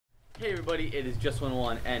Hey everybody, it is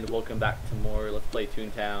Just11 and welcome back to more Let's Play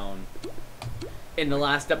Toontown. In the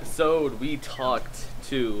last episode, we talked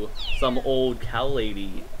to some old cow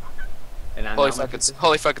lady. And Holy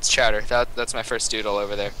fuck, it's Chowder. That's my first doodle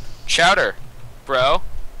over there. Chowder, bro.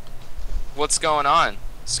 What's going on?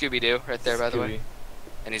 Scooby-Doo right there, by the way.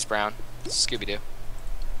 And he's brown. Scooby-Doo.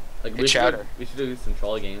 Like, hey, Chowder. We should do some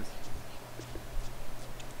trolley games.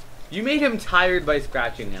 You made him tired by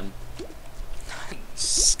scratching him.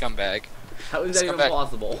 Scumbag. How is that even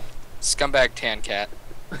possible? Scumbag tan cat.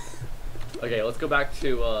 Okay, let's go back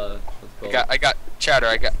to I got Chowder.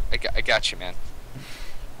 I got you, man.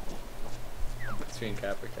 Screen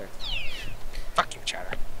cap right there. Fuck you,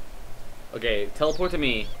 Chowder. Okay, teleport to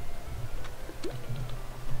me.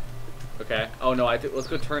 Okay. Oh no, let's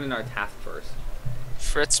go turn in our task first.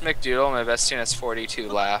 Fritz McDoodle, my best tune has 42.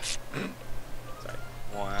 Laugh. Sorry.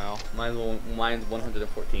 Wow. Mine's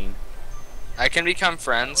 114. I can become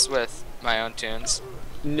friends with my own tunes.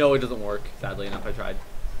 No, it doesn't work. Sadly enough, I tried.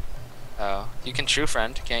 Oh, you can true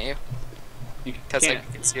friend, can't you? Because can't. like,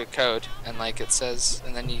 you can see a code, and like it says,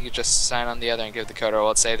 and then you could just sign on the other and give the code, or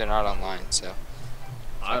let's say they're not online, so.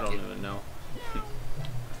 I don't even know.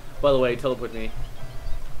 By the way, teleport me.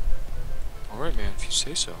 Alright, man, if you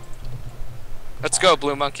say so. Let's go,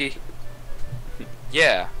 Blue Monkey.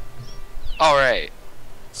 Yeah. Alright.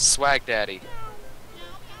 Swag Daddy.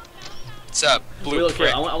 What's up, Blue Wait,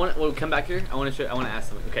 Prick? I want come back here. I want to ask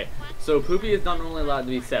something. Okay, so Poopy is not normally allowed to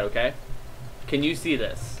be said. Okay, can you see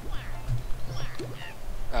this?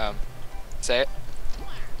 Say it.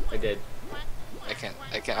 I did.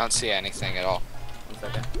 I don't see anything at all. 1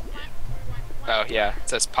 second. Oh yeah, it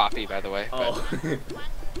says Poppy, by the way. Oh.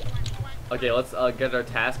 Okay, let's get our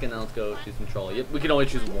task and then let's go do some trolley. Yep, we can only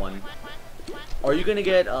choose one. Are you gonna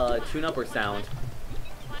get tune-up or sound?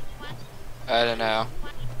 I don't know.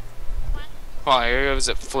 Hold on, here goes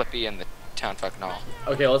it Flippy in the town fucking hall.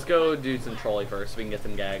 Okay, let's go do some trolley first so we can get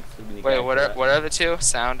some gags. Wait, what are the two?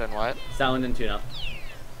 Sound and what? Sound and tune-up.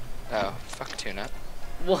 Oh, fuck tune-up.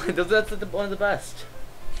 Well, that's one of the best.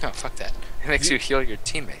 No, fuck that. It makes you heal your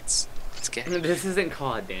teammates. It's gay. This isn't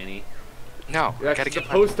COD, Danny. No, You're actually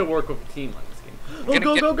supposed to work with a team on this game.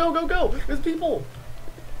 Oh, go! There's people!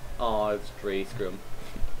 Oh, it's Dre. Screw 'em.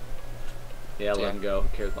 Yeah, let them go. Who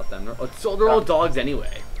cares about them? They're all dogs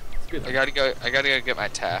anyway. Screw them. I gotta go get my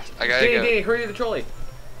task. Danny, hurry to the trolley.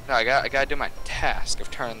 No, I gotta do my task of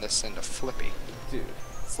turning this into Flippy. Dude.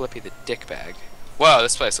 Flippy the dick bag. Whoa,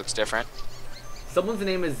 this place looks different. Someone's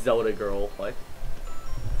name is Zelda Girl. What?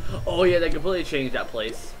 Oh yeah, they completely changed that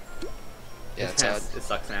place. Yeah, it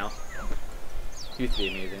sucks now. Used to be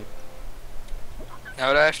amazing. Now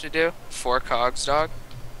what do I have to do? 4 cogs, dog.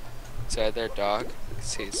 Inside their dog.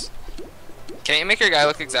 Can't you make your guy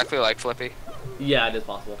look exactly like Flippy? Yeah, it is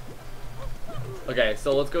possible. Okay,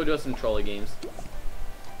 so let's go do some trolley games.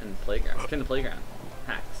 And playground. Turn the playground.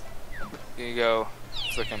 Hacks. You go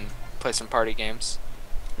freaking play some party games.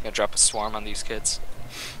 Gonna drop a swarm on these kids.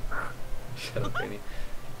 Shut up, Danny.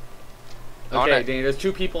 Okay, Danny, there's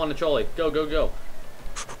 2 people on the trolley. Go.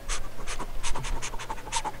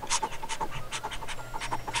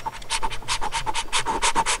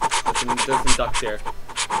 There's some ducks here.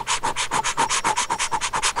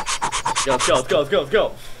 Let's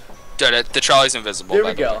go. Dude, the trolley's invisible. There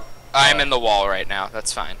we go. I'm in the wall right now.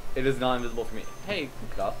 That's fine. It is not invisible for me. Hey,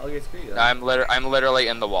 I'll get screwed. I'm literally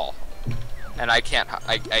in the wall, and I can't.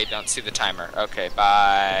 I don't see the timer. Okay,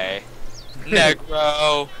 bye.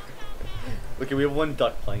 Negro. Okay, we have 1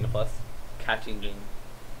 duck playing with us. Catching game.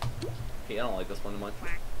 Hey, I don't like this one much.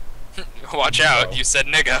 Watch out! You said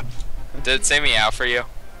nigga. Did it say meow for you?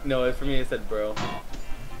 No, for me it said bro.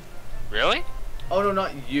 Really? Oh no,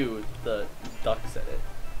 not you. The duck said it.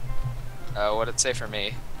 What'd it say for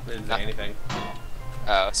me? It didn't say anything.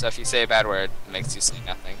 Oh, so if you say a bad word, it makes you say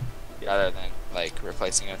nothing. Yeah. Other than, like,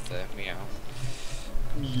 replacing it with the meow.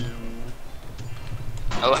 Meow.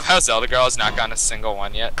 I love how Zelda Girl has not gotten a single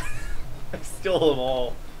one yet. I stole them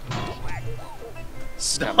all.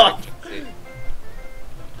 Stop.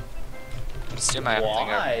 Just do my own thing.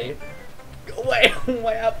 Why? Go away!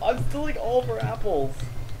 I'm stealing all of our apples.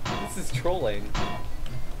 This is trolling.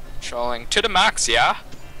 Trolling to the max, yeah?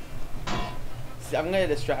 See, I'm gonna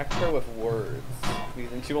distract her with words.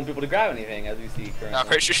 Because then she won't be able to grab anything, as we see currently. No, I'm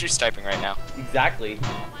pretty sure she's typing right now. Exactly.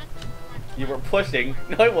 You were pushing.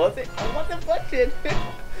 No, I wasn't. I wasn't pushing.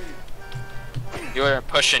 You weren't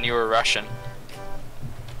pushing, you were rushing.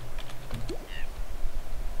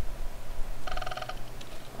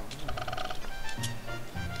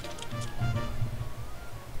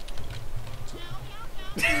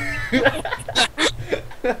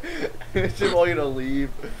 She's all gonna leave.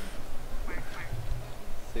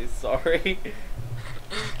 See? Say sorry.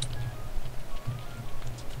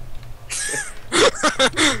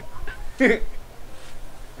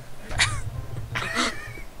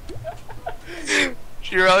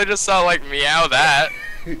 She really just saw like meow that.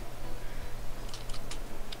 I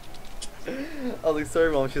was like,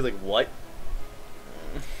 sorry, mom. She's like, what?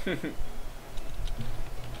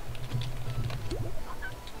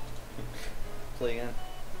 Play again.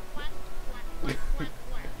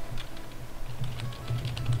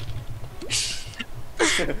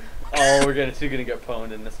 Oh, she's gonna get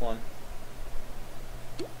pwned in this one.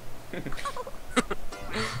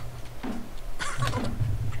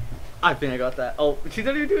 I think I got that. Oh, she's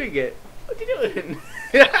not even doing it. What you doing?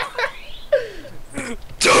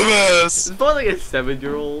 Dumbass! It's probably like a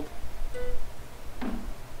 7-year-old.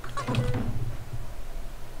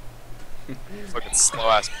 Fucking slow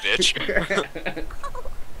ass bitch.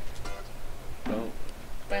 Oh.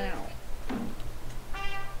 Bow.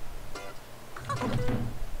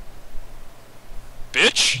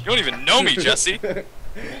 Bitch! You don't even know me, Jesse.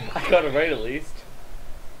 I got it right at least.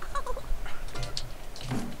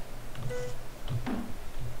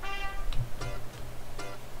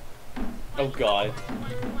 Oh god.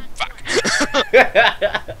 Fuck.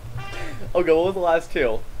 Oh god, what was the last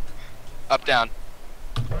two? Up, down.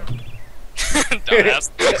 Dumbass.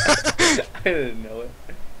 I didn't know it.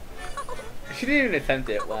 She didn't even attempt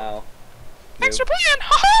it, wow. Thanks for playing,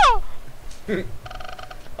 haha!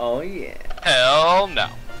 Oh yeah. Hell no.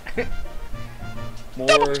 More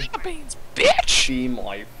Double Jellybeans, bitch! be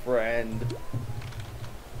my friend.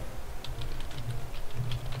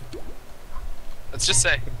 Let's just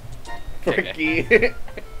say. Fricky.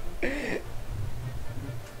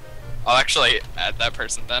 I'll actually add that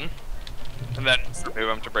person then. And then remove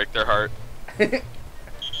them to break their heart.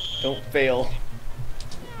 Don't fail.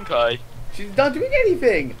 Okay. She's not doing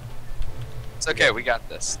anything! It's okay, we got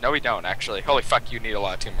this. No, we don't, actually. Holy fuck, you need a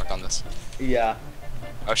lot of teamwork on this. Yeah.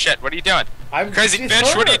 Oh shit, what are you doing? I'm Crazy she's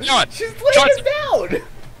bitch, what are you her. doing? She's laying us down!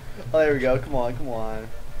 Oh, there we go. Come on, come on.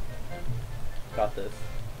 Got this.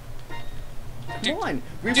 Come on.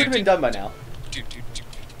 We would have been done by now.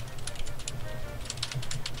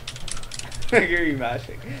 I hear you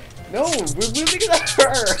mashing. No, we're losing because of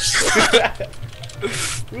her!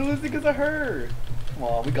 We're losing because of her! Come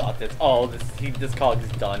on, we got this. Oh, this college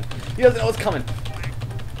is done. He doesn't know what's coming.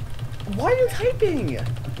 Why are you typing?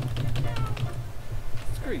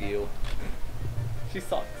 Screw you. She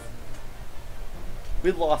sucks.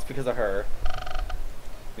 We lost because of her.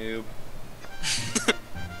 Noob.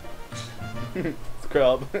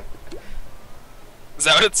 Scrub. Is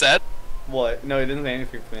that what it said? What? No, it didn't say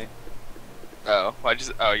anything for me. Oh, you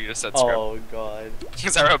just said scrub. Oh god.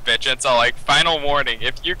 Because I wrote bitch, and it's all like, final warning,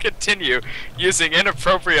 if you continue using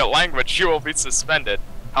inappropriate language, you will be suspended.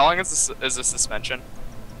 How long is this suspension?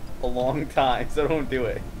 A long time, so don't do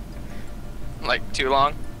it. Like, too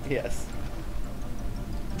long? Yes.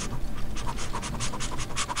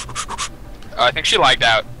 Oh, I think she lagged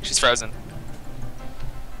out. She's frozen.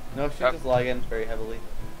 No, she's just lagging very heavily.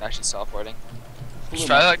 Now she's self-boarding. Just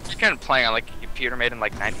try like you can playing on like a computer made in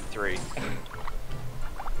like '93.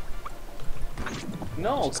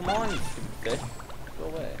 No, come on, you stupid fish. Go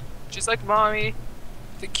away. She's like, mommy,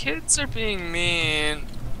 the kids are being mean.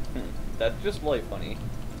 That's just really funny.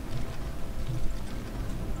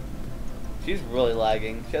 She's really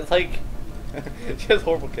lagging. She has like, she has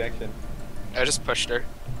horrible connection. I just pushed her.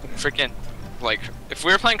 Freaking, like, if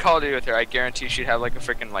we were playing Call of Duty with her, I guarantee she'd have like a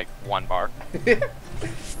freaking like 1 bar.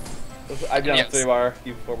 I've done a 3 bar,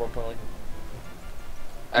 you 4 bar probably.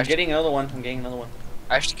 I'm getting another one. I'm getting another one.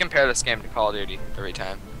 I have to compare this game to Call of Duty every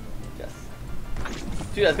time. Yes.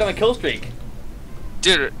 Dude, that's got my kill streak.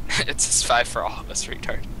 Dude, it's just 5 for all of us,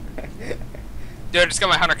 retard. Dude, I just got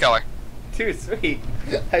my hunter killer. Dude, sweet.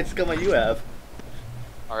 I just got my UAV.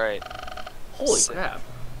 Alright. Holy Sick. crap.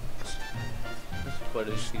 What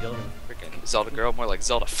is she yelling? Freaking Zelda girl, more like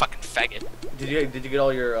Zelda fucking faggot. Did you get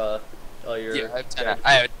all your Yeah,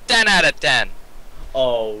 I have 10 out of 10.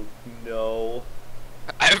 Oh no.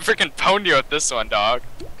 I have freaking pwned you at this one, dog.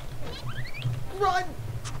 Run!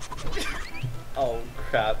 Oh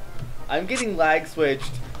crap. I'm getting lag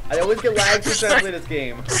switched. I always get lag switched when I play this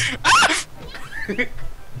game.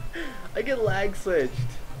 I get lag switched.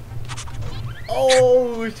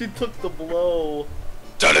 Oh, she took the blow.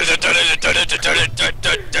 No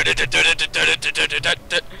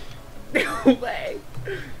way.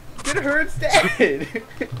 Get her instead.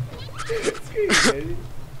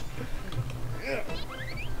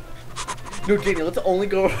 No, Daniel, let's only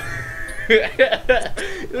go.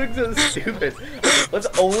 It looks so stupid. Let's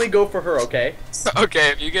only go for her, okay? Okay,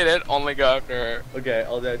 if you get it, only go after her. Okay,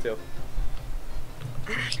 I'll do that too.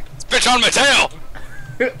 This bitch on my tail!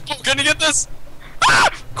 Can you get this? Ah!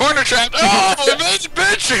 Corner trap! Oh,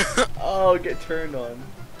 bitch! Oh, get turned on.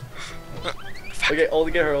 Okay,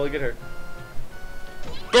 only get her, only get her.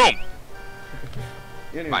 Boom!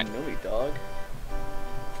 You don't even know me, dog.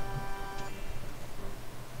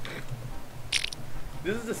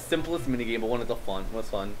 This is the simplest minigame, but one of the fun. What's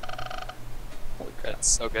fun? Holy crap. That's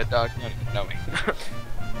so good, dog. You don't even know me.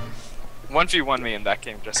 1v1 me in that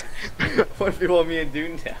game, Jesse. 1v1 me in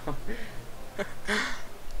Toontown.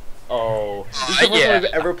 Oh. This is the first time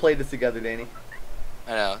we've ever played this together, Danny.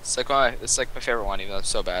 I know. It's like my favorite one, even though I'm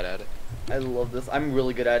so bad at it. I love this. I'm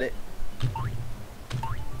really good at it.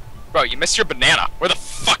 Bro, you missed your banana. Where the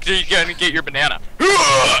fuck are you gonna get your banana?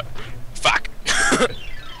 Fuck.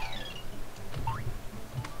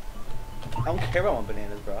 I don't care about my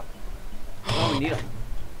bananas, bro. I don't need them.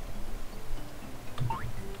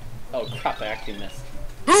 Oh crap, I actually missed.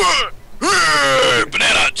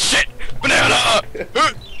 Banana! Shit! Banana!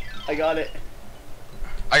 I got it.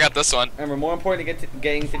 I got this one. Remember, more important to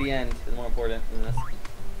getting to the end is more important than this.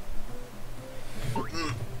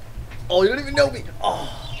 Oh, you don't even know me! Oh!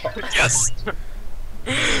 Yes!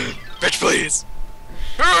 Bitch, please!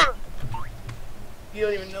 You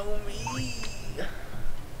don't even know me!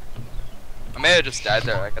 I may have just died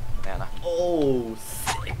there. I got the banana. Oh,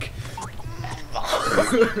 sick!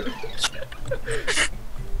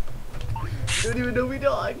 You don't even know me,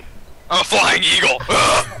 dog! I'm a flying eagle!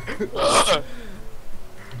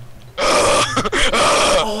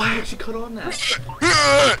 Oh, I actually cut on that!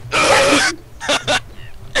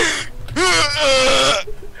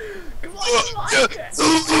 Come on,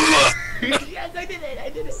 yes, I did it! I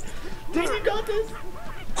did it! Dave, you got this!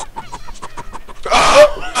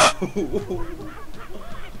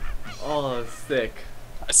 Oh, sick.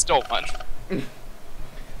 I stole one.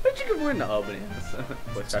 But you can win the bananas.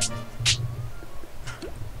 Voice crack.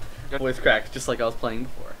 Voice crack, just like I was playing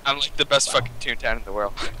before. I'm like the best fucking Toontown in the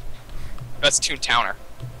world. Best Toontowner.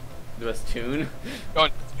 The best tune? No,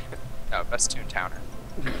 best Toontowner.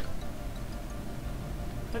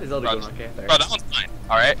 What is Zelda doing? Okay, there. Bro, that one's mine.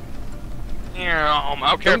 Alright? I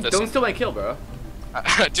don't care if this Don't steal my kill, bro.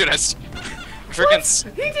 Dude, I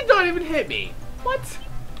freaking. He did not even hit me. What?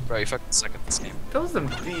 Bro, you fucking suck at this game. That was some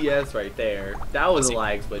BS right there. That was a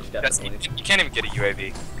lag switch, definitely. You can't even get a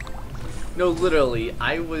UAV. No, literally,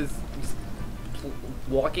 I was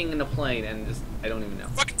walking in a plane and just, I don't even know.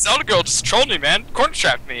 Fucking Zelda girl just trolled me, man. Corner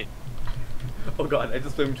trapped me. Oh god, I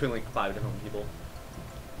just played between like 5 different people.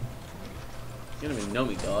 You don't even know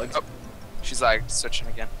me, dog. Oh, she's like switching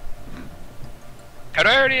again. How do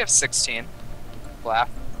I already have 16? Laugh.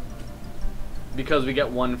 Because we get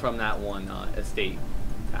one from that one estate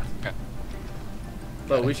task. Okay.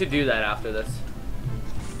 But we should do that after this.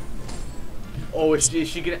 Oh, is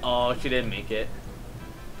she gonna? Oh, she didn't make it.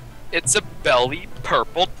 It's a belly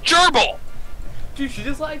purple gerbil. Dude, she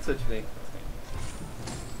just like such me.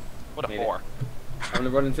 What a whore. I'm gonna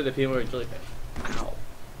run into the peanut butter jellyfish. Ow.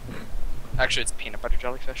 Actually, it's peanut butter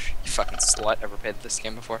jellyfish. You fucking slut. Ever played this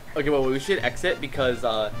game before? Okay, well, we should exit because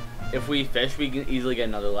if we fish, we can easily get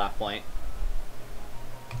another laugh point.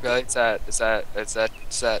 Really? Is that?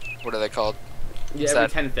 What are they called? Yeah, every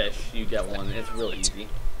 10 fish, you get one. It's really easy.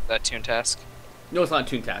 That Toon task? No, it's not a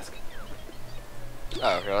Toon task.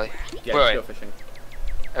 Oh, really? Yeah, wait. go fishing.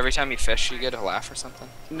 Every time you fish, you get a laugh or something?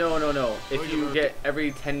 No. If you get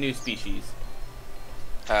every 10 new species.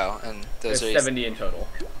 Oh, and those there's are 70 in total.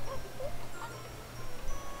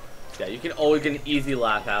 Yeah, you can always get an easy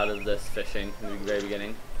laugh out of this fishing in the very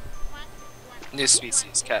beginning. New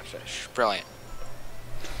species, catfish. Brilliant.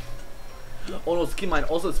 Oh no, keep in mind,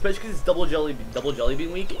 also, especially because it's double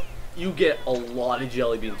jellybean week, you get a lot of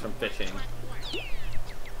jellybeans from fishing.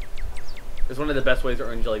 It's one of the best ways to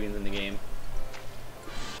earn jellybeans in the game.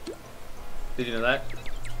 Did you know that?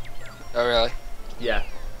 Oh, really? Yeah.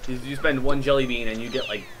 You spend 1 jellybean and you get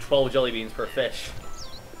like 12 jellybeans per fish.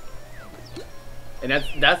 And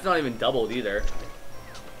that's not even doubled either.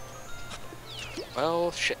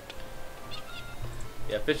 Well, shit.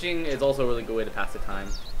 Yeah, fishing is also a really good way to pass the time.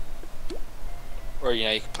 Or, you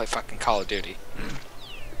know, you can play fucking Call of Duty.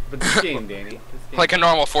 But this game, Danny. This game. Like a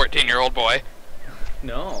normal 14-year-old boy.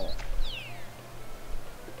 No.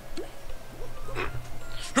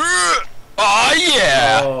 Oh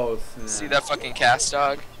yeah! Oh, snap. See that fucking cast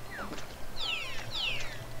dog?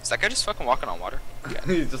 Is that guy just fucking walking on water? Yeah.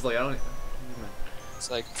 He's just like, I don't even. It's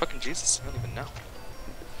like, fucking Jesus, I don't even know.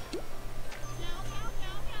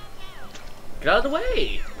 Get out of the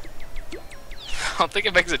way! I don't think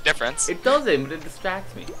it makes a difference. It doesn't, but it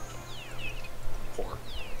distracts me. Poor.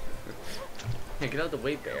 Hey, get out of the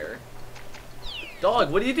way, bear.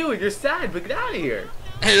 Dog, what are you doing? You're sad, but get out of here.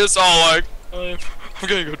 It's all like, I'm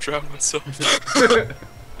gonna go drown myself.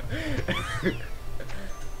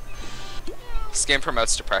 This game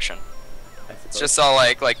promotes depression. It's just all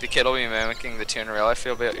like the kid will be mimicking the tune in real life.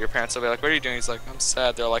 Your parents will be like, what are you doing? He's like, I'm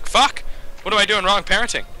sad. They're like, fuck! What am I doing wrong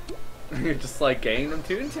parenting? You're just like getting them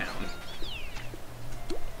Toontown.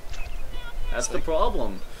 That's the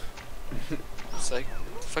problem. It's like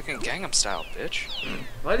fucking Gangnam Style, bitch.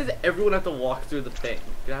 Why does everyone have to walk through the thing?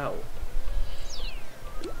 Get out.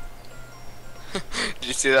 Did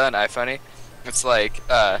you see that on iFunny? It's like,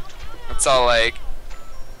 it's all like,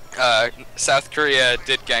 South Korea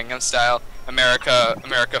did Gangnam Style.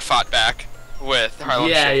 America fought back with Harlem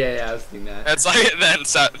Shake. Yeah, I've seen that. It's like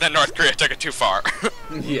then North Korea took it too far.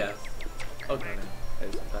 Yes. Okay. I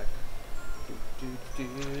just went back.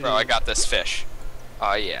 Bro, I got this fish.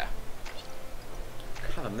 Oh yeah.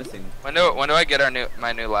 God, I'm missing. When do I get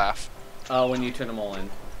my new laugh? When you turn them all in.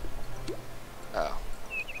 Oh.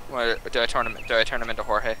 Do I turn them into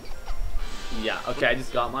Jorge? Yeah. Okay, I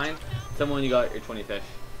just got mine. Tell me when you got your 20 fish.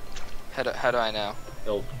 How do I know?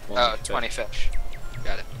 Oh, 20 fish.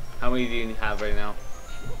 Got it. How many do you have right now?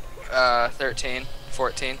 13,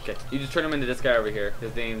 14. Okay, you just turn him into this guy over here.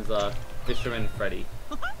 His name's Fisherman Freddy.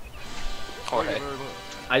 Jorge.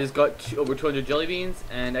 I just got over 200 jelly beans,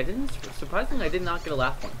 and surprisingly, I did not get a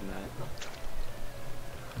laugh point from that.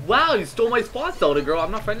 Wow, you stole my spot, Zelda girl. I'm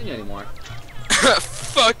not friending you anymore.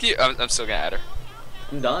 Fuck you. I'm still gonna add her.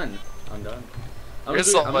 I'm done. I'm gonna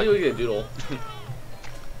go get a doodle.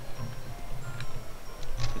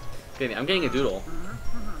 I'm getting a doodle.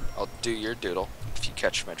 I'll do your doodle if you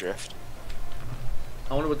catch my drift.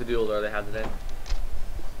 I wonder what the doodles are they have today.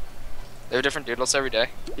 They have different doodles every day.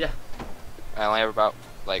 Yeah. I only have about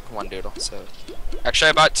like one doodle, so actually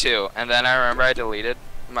I bought two, and then I remember I deleted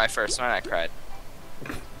my first one and I cried.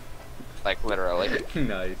 Like literally.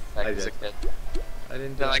 Nice. Like, as a kid. I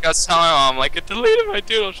didn't. Then like I was telling my mom, like it deleted my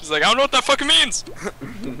doodle. She's like, I don't know what that fucking means.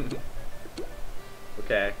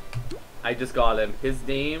 Okay. I just got him. His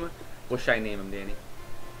name. What should I name him, Danny?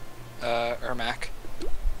 Ermac.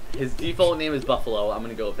 His default name is Buffalo. I'm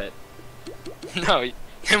gonna go with it. No,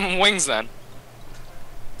 him Wings then.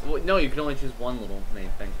 Well, no, you can only choose one little name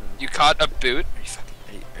thing. You caught a boot?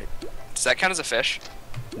 Does that count as a fish?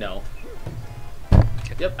 No.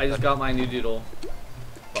 Okay. Yep, I just got my new doodle.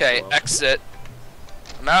 Okay, exit.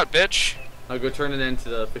 I'm out, bitch. I'll go turn it into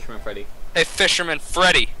the Fisherman Freddy. Hey, Fisherman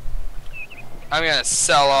Freddy. I'm gonna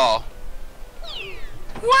sell all.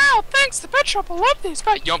 Wow, thanks. The pet shop will love these.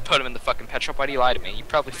 But you don't put them in the fucking pet shop. Why do you lie to me? You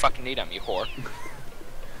probably fucking need them, you whore.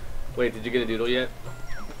 Wait, did you get a doodle yet?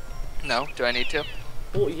 No. Do I need to?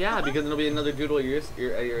 Well, yeah, because there'll be another doodle at your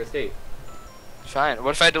estate. Fine.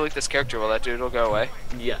 What if I delete this character? Will that doodle go away?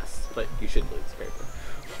 Yes, but you should delete this character.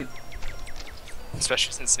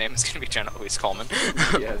 Especially since his name is gonna be Jenna Louise Coleman.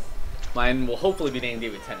 Yes. Mine will hopefully be named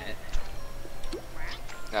David Tennant.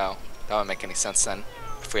 No, that wouldn't make any sense then.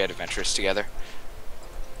 If we had adventures together.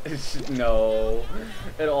 No,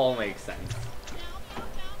 it all makes sense.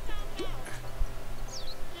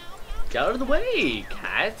 Get out of the way,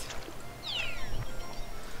 cat.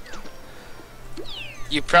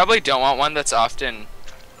 You probably don't want one that's often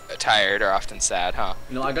tired or often sad, huh?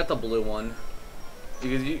 No, I got the blue one.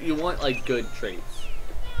 Because you want, like, good traits.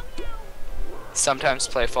 Sometimes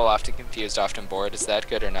playful, often confused, often bored. Is that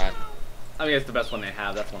good or not? I mean, it's the best one they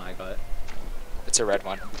have. That's one I got. It's a red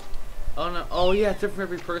one. Oh, no. Oh, yeah, it's different for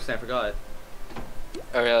every person. I forgot.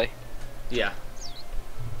 Oh, really? Yeah.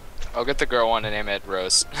 I'll get the girl one and name it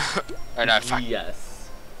Rose. Or not, fuck. Yes.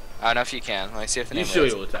 I don't know if you can. Let me see if the name You should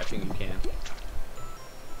is. be able to. I think you can.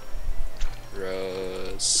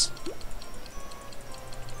 Rose.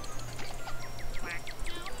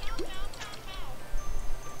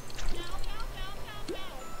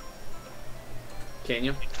 Can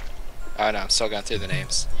you? Oh no, I'm still going through the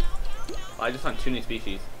names. I just found 2 new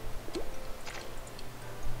species.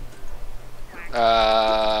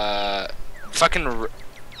 Fucking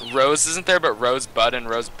Rose isn't there, but Rosebud and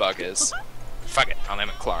Rosebug is. Fuck it, I'll name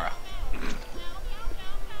it Clara.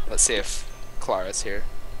 Let's see if Clara's here.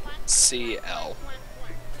 CL.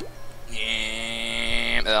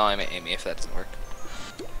 Yeah, then I'll name it Amy if that doesn't work.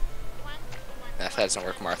 If that doesn't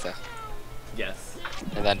work, Martha. Yes.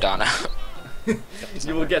 And then Donna.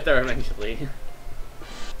 You will get there eventually.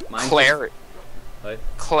 Mine's Claire. What?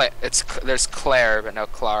 Claire. There's Claire, but no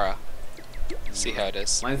Clara. See how it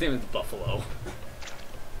is. Mine's name is Buffalo.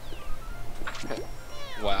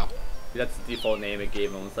 Wow. That's the default name it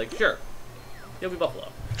gave him. It's like, sure, he'll be Buffalo.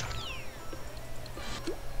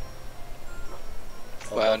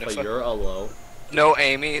 Oh, Wow, but you're a low. No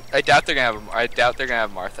Amy. I doubt they're gonna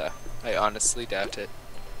have Martha. I honestly doubt it.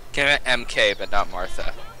 Can I MK, but not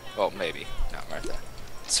Martha? Well, maybe not Martha.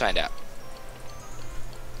 Let's find out.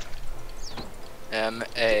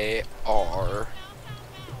 M-A-R.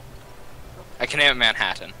 I can name it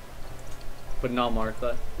Manhattan, But not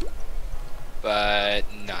Martha. but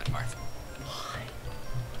not Martha.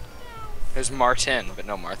 There's Martin, but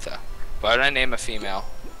no Martha. Why did I name a female?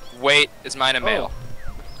 Wait, is mine a male?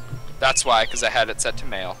 That's why, because I had it set to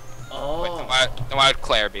male. Oh. Wait, then why would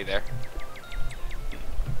Claire be there?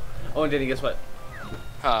 Oh, and Danny, guess what?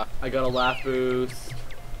 Huh. I got a laugh boost.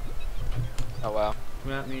 Oh, wow.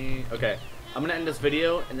 Come at me. Okay. I'm gonna end this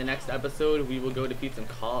video. In the next episode, we will go defeat some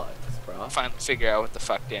cogs, bro. Finally figure out what the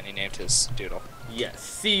fuck Danny named his doodle. Yes.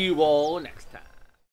 See you all next time.